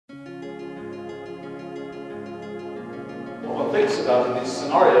what one thinks about in these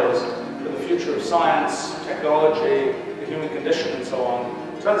scenarios for the future of science, technology, the human condition, and so on.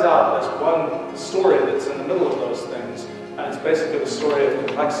 Turns out there's one story that's in the middle of those things, and it's basically the story of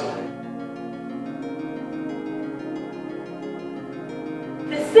complexity.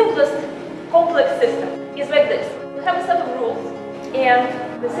 The simplest complex system is like this. We have a set of rules,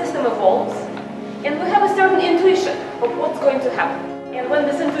 and the system evolves, and we have a certain intuition of what's going to happen. And when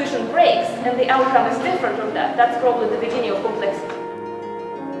this intuition breaks, and the outcome is different from that, that's probably the beginning of complexity.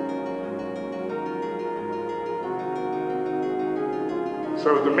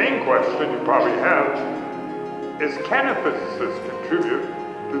 So the main question you probably have is, can a physicist contribute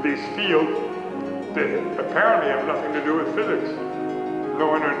to these fields that apparently have nothing to do with physics? No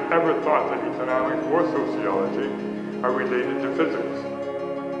one had ever thought that economics or sociology are related to physics.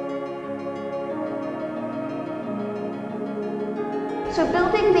 So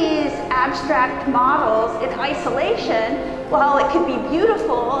building these abstract models in isolation, while it could be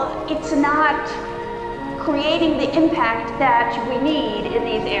beautiful, it's not creating the impact that we need in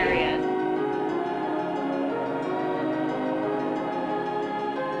these areas.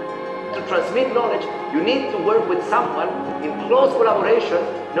 To transmit knowledge, you need to work with someone in close collaboration,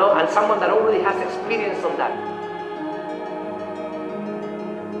 and someone that already has experience on that.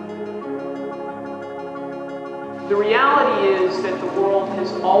 The reality is that the world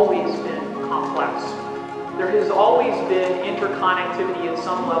has always been complex. There has always been interconnectivity at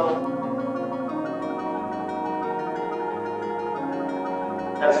some level.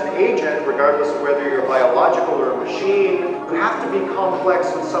 As an agent, regardless of whether you're biological or a machine, you have to be complex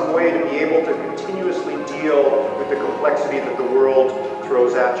in some way to be able to continuously deal with the complexity that the world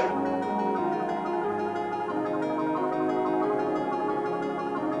throws at you.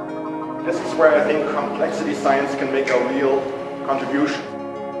 This is where I think complexity science can make a real contribution.